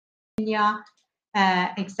Kyrenia,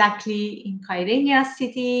 exactly in Kyrenia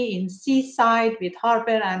city, in seaside with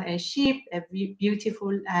harbor and a ship, a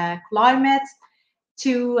beautiful climate,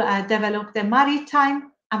 to develop the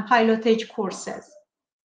maritime and pilotage courses.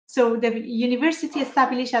 So the university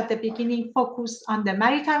established at the beginning focused on the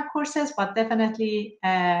maritime courses, but definitely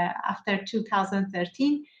after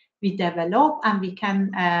 2013, we develop and we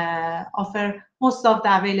can offer most of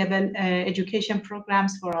the available education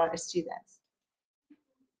programs for our students.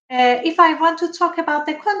 If I want to talk about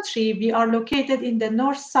the country, we are located in the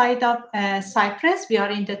north side of Cyprus. We are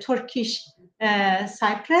in the Turkish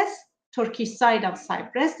side of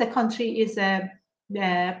Cyprus. The country is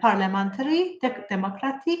parliamentary,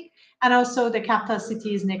 democratic, and also the capital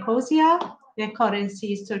city is Nicosia. The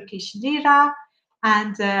currency is Turkish lira.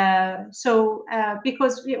 And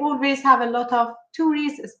because we always have a lot of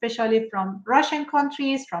tourists, especially from Russian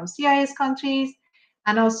countries, from CIS countries,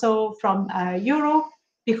 and also from Europe,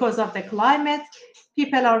 because of the climate,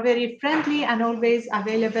 people are very friendly and always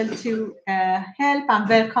available to help and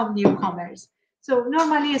welcome newcomers. So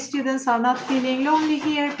normally students are not feeling lonely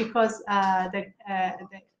here because the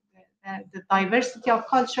diversity of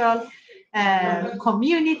cultural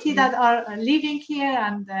community that are living here,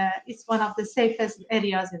 and it's one of the safest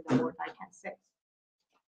areas in the world, I can say.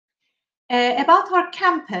 About our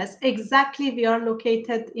campus, exactly we are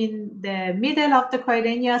located in the middle of the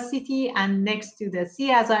Kyrenia city and next to the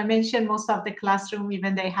sea. As I mentioned, most of the classroom,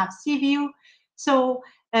 even they have sea view. So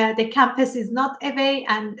the campus is not away,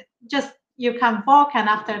 and just you can walk, and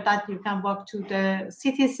after that you can walk to the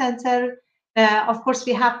city center. Of course,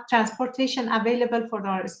 we have transportation available for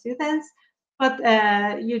our students, but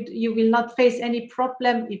you will not face any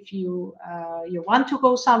problem if you want to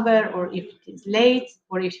go somewhere, or if it is late,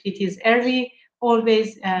 or if it is early.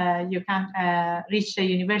 Always you can reach the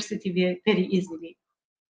university very easily.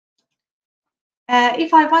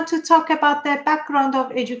 If I want to talk about the background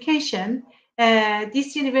of education,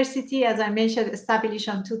 this university, as I mentioned, established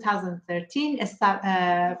in 2013,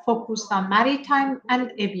 focused on maritime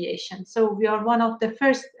and aviation. So we are one of the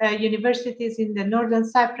first universities in the Northern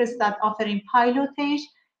Cyprus that offering pilotage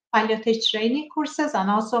training courses,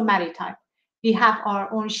 and also maritime. We have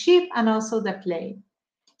our own ship and also the plane.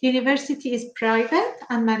 The university is private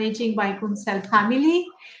and managing by Gunsel family.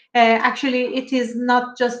 Actually, it is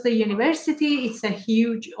not just a university, it's a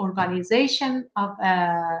huge organization of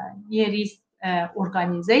Near East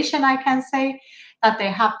organization, I can say, that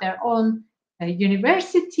they have their own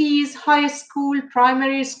universities, high school,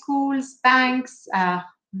 primary schools, banks,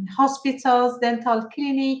 hospitals, dental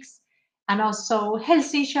clinics, and also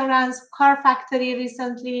health insurance, car factory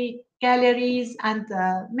recently, galleries, and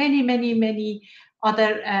many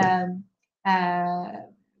other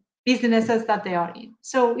businesses that they are in.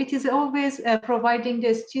 So it is always providing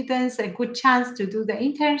the students a good chance to do the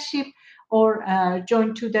internship, or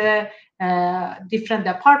join to the different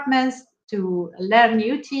departments to learn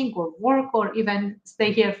new things, or work, or even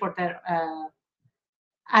stay here for their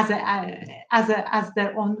as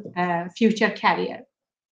their own future career.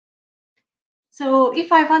 So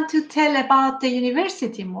if I want to tell about the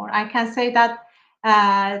university more, I can say that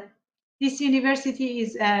this university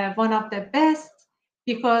is one of the best,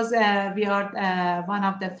 because we are one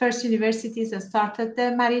of the first universities that started the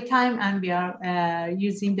maritime, and we are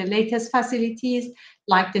using the latest facilities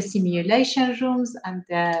like the simulation rooms and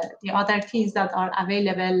the other things that are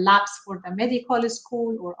available, labs for the medical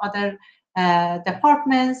school or other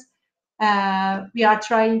departments. We are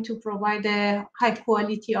trying to provide a high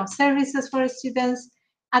quality of services for students.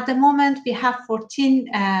 At the moment, we have 14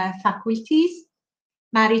 faculties: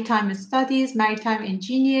 maritime studies, maritime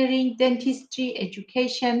engineering, dentistry,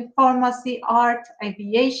 education, pharmacy, art,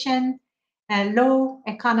 aviation, law,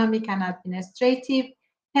 economic and administrative,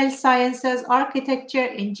 health sciences, architecture,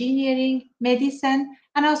 engineering, medicine,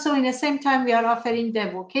 and also in the same time we are offering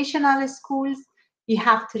the vocational schools. We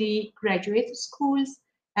have 3 graduate schools,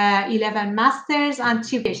 11 masters, and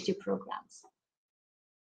 2 PhD programs.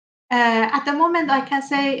 At the moment, I can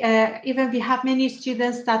say even we have many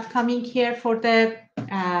students that coming here for the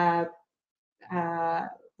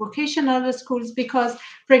vocational schools, because,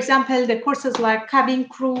 for example, the courses like cabin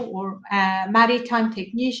crew or maritime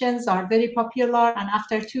technicians are very popular, and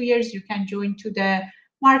after 2 years you can join to the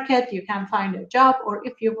market, you can find a job, or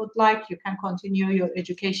if you would like, you can continue your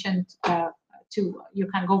education you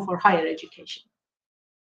can go for higher education.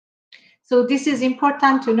 So this is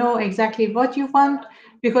important to know exactly what you want,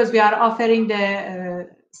 because we are offering the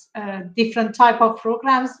different type of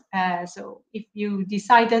programs. So if you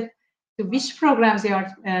decided to which programs you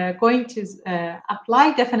are going to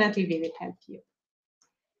apply, definitely we will help you.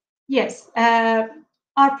 Yes,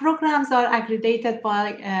 Our programs are accredited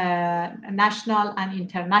by national and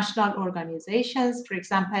international organizations. For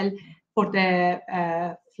example, for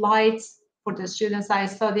the flights, for the students are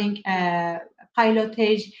studying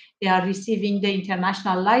pilotage, they are receiving the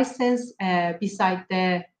international license beside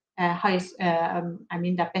the highest,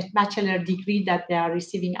 the bachelor degree that they are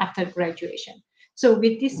receiving after graduation. So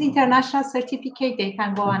with this international certificate, they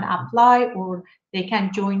can go and apply, or they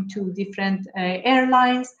can join two different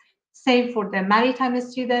airlines. Same for the maritime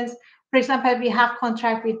students. For example, we have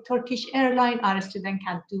contract with Turkish airline. Our student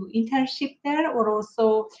can do internship there, or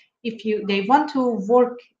also if they want to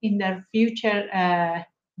work in their future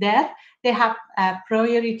there, they have a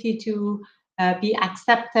priority to be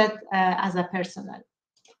accepted as a personnel.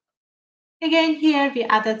 Again, here we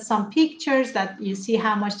added some pictures that you see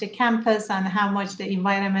how much the campus and how much the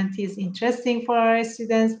environment is interesting for our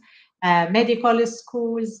students. Medical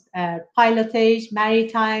schools, pilotage,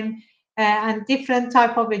 maritime, and different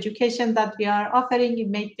type of education that we are offering. It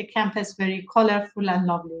makes the campus very colorful and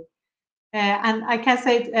lovely. And I can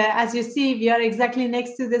say, as you see, we are exactly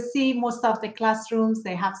next to the sea. Most of the classrooms,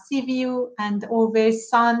 they have sea view, and always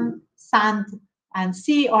sun, sand, and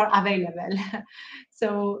sea are available.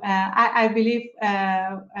 So I believe,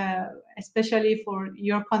 especially for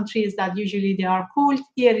your countries that usually they are cool,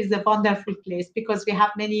 here is a wonderful place because we have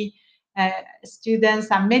many students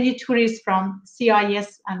and many tourists from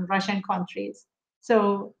CIS and Russian countries.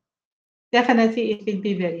 So definitely it will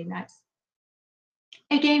be very nice.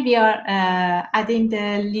 Again, we are adding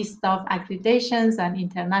the list of accreditations and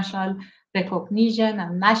international recognition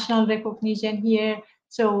and national recognition here.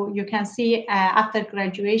 So you can see after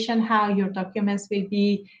graduation how your documents will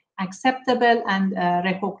be acceptable and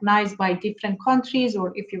recognized by different countries,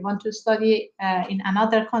 or if you want to study in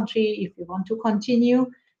another country, if you want to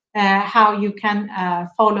continue, how you can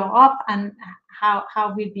follow up and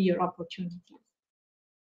how will be your opportunity.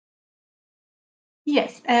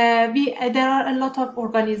 Yes, there are a lot of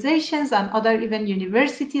organizations and other even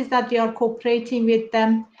universities that we are cooperating with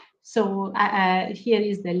them. So here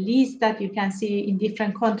is the list that you can see in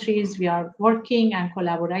different countries. We are working and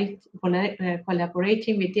collaborating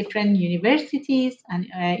with different universities and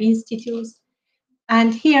institutes.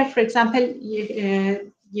 And here, for example,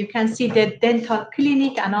 you can see the dental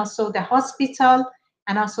clinic and also the hospital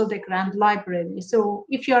and also the Grand Library. So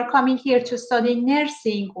if you are coming here to study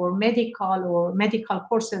nursing or medical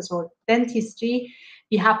courses or dentistry,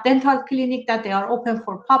 we have dental clinic that they are open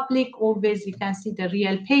for public. Always you can see the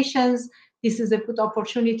real patients. This is a good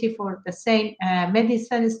opportunity for the same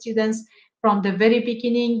medicine students. From the very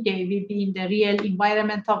beginning, they will be in the real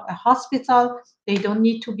environment of a hospital. They don't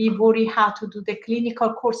need to be worried how to do the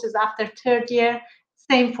clinical courses after third year.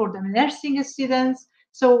 Same for the nursing students.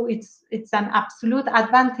 So it's an absolute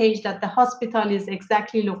advantage that the hospital is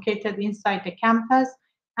exactly located inside the campus,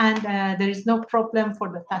 and there is no problem for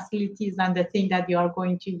the facilities and the thing that you are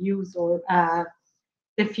going to use, or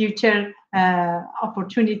the future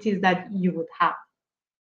opportunities that you would have.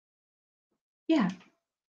 Yeah.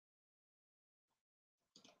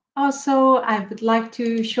 Also, I would like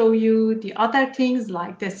to show you the other things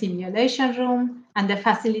like the simulation room and the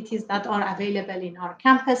facilities that are available in our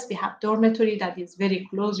campus. We have dormitory that is very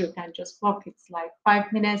close. You can just walk. It's like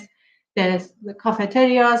 5 minutes. There's the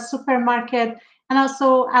cafeteria, supermarket, and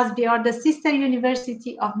also as we are the sister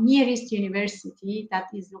university of nearest university that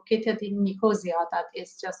is located in Nicosia, that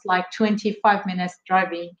is just like 25 minutes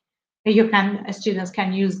driving. Students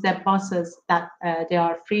can use the buses that they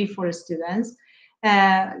are free for students.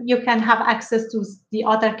 You can have access to the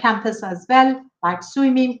other campus as well, like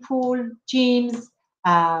swimming pool, gyms,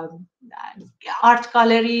 art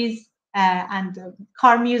galleries, and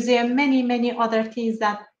car museum, many other things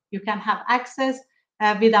that you can have access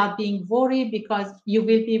without being worried, because you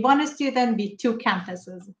will be one student with two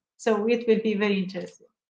campuses. So it will be very interesting.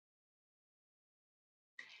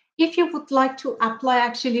 If you would like to apply,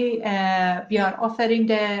 actually, we are offering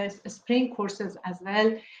the spring courses as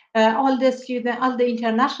well. All the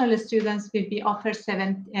international students will be offered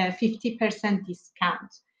 50%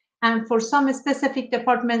 discount. And for some specific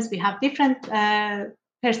departments, we have different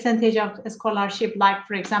percentage of scholarship. Like,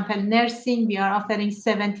 for example, nursing, we are offering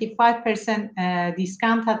 75%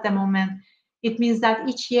 discount at the moment. It means that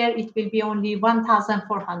each year it will be only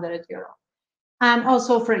 1,400 euro. And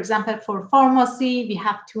also, for example, for pharmacy, we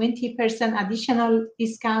have 20% additional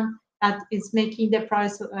discount that is making the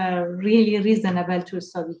price really reasonable to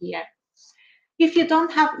study here. If you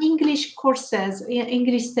don't have English courses,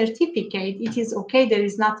 English certificate, it is okay. There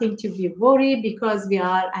is nothing to be worried because we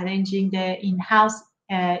are arranging the in-house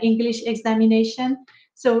English examination.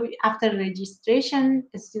 So after registration,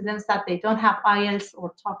 the students that they don't have IELTS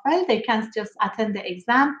or TOEFL, they can just attend the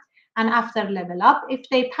exam. And after level up, if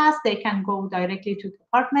they pass, they can go directly to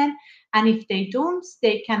department. And if they don't,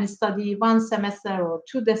 they can study 1 semester or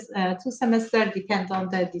 2 semester, depends on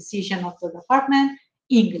the decision of the department,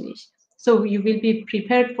 English. So you will be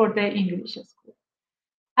prepared for the English school.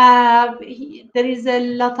 There is a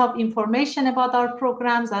lot of information about our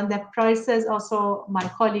programs and the prices. Also, my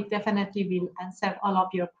colleague definitely will answer all of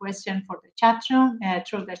your questions for the chat room,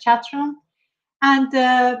 through the chat room. And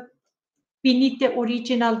we need the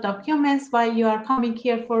original documents while you are coming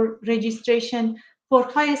here for registration. For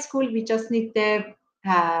high school, we just need the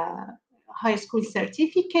high school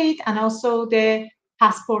certificate and also the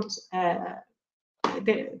passport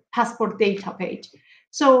data page.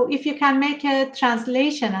 So if you can make a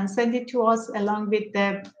translation and send it to us along with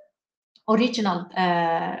the original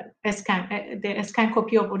scan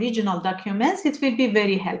copy of original documents, it will be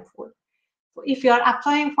very helpful. If you are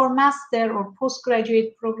applying for master or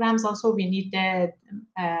postgraduate programs, also we need the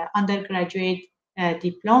undergraduate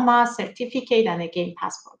diploma, certificate, and again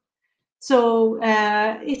passport. So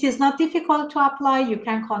it is not difficult to apply. You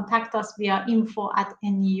can contact us via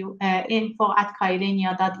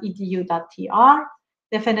info@kyrenia.edu.tr.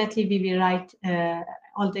 Definitely, we will write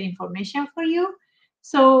all the information for you.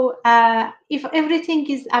 So if everything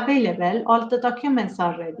is available, all the documents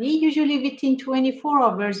are ready, usually within 24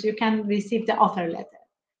 hours, you can receive the offer letter.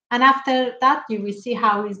 And after that, you will see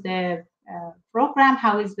how is the program,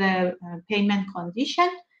 how is the payment condition.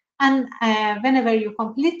 And whenever you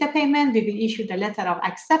complete the payment, we will issue the letter of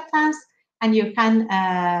acceptance and you can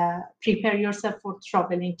prepare yourself for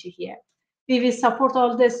traveling to here. We will support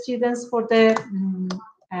all the students for the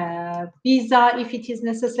visa if it is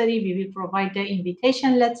necessary. We will provide the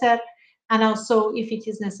invitation letter. And also, if it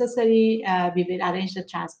is necessary, we will arrange the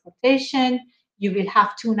transportation. You will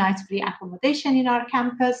have 2 nights free accommodation in our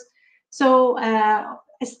campus. So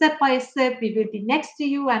step by step, we will be next to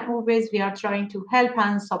you, and always we are trying to help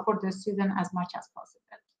and support the student as much as possible.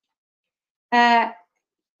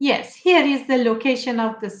 Yes, here is the location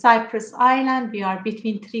of the Cyprus Island. We are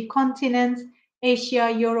between 3 continents, Asia,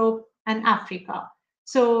 Europe, and Africa.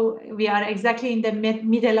 So we are exactly in the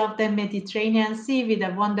middle of the Mediterranean Sea with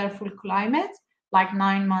a wonderful climate, like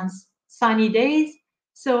 9 months sunny days.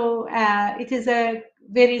 So it is a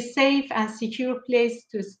very safe and secure place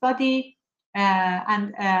to study.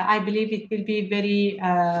 And I believe it will be very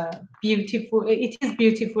beautiful. It is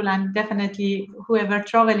beautiful, and definitely whoever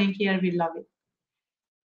traveling here will love it.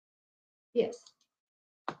 Yes.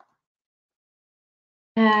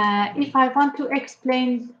 If I want to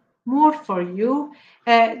explain more for you,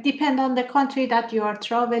 depend on the country that you are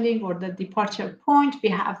traveling or the departure point. We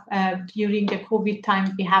have during the COVID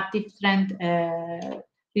time we have different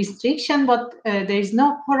restriction, but there is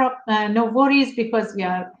no worries because we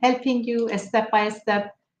are helping you step by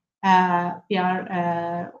step. We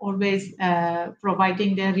are always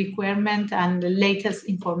providing the requirement and the latest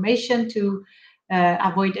information to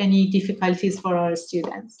avoid any difficulties for our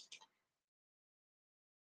students.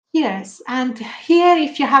 Yes, and here,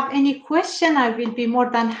 if you have any question, I will be more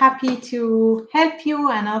than happy to help you.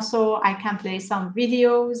 And also, I can play some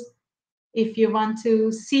videos if you want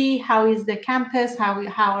to see how is the campus, how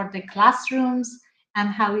are the classrooms, and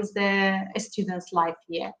how is the students' life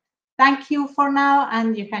here. Thank you for now,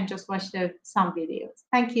 and you can just watch some videos.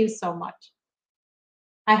 Thank you so much.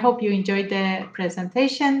 I hope you enjoyed the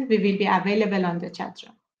presentation. We will be available on the chat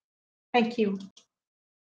room. Thank you.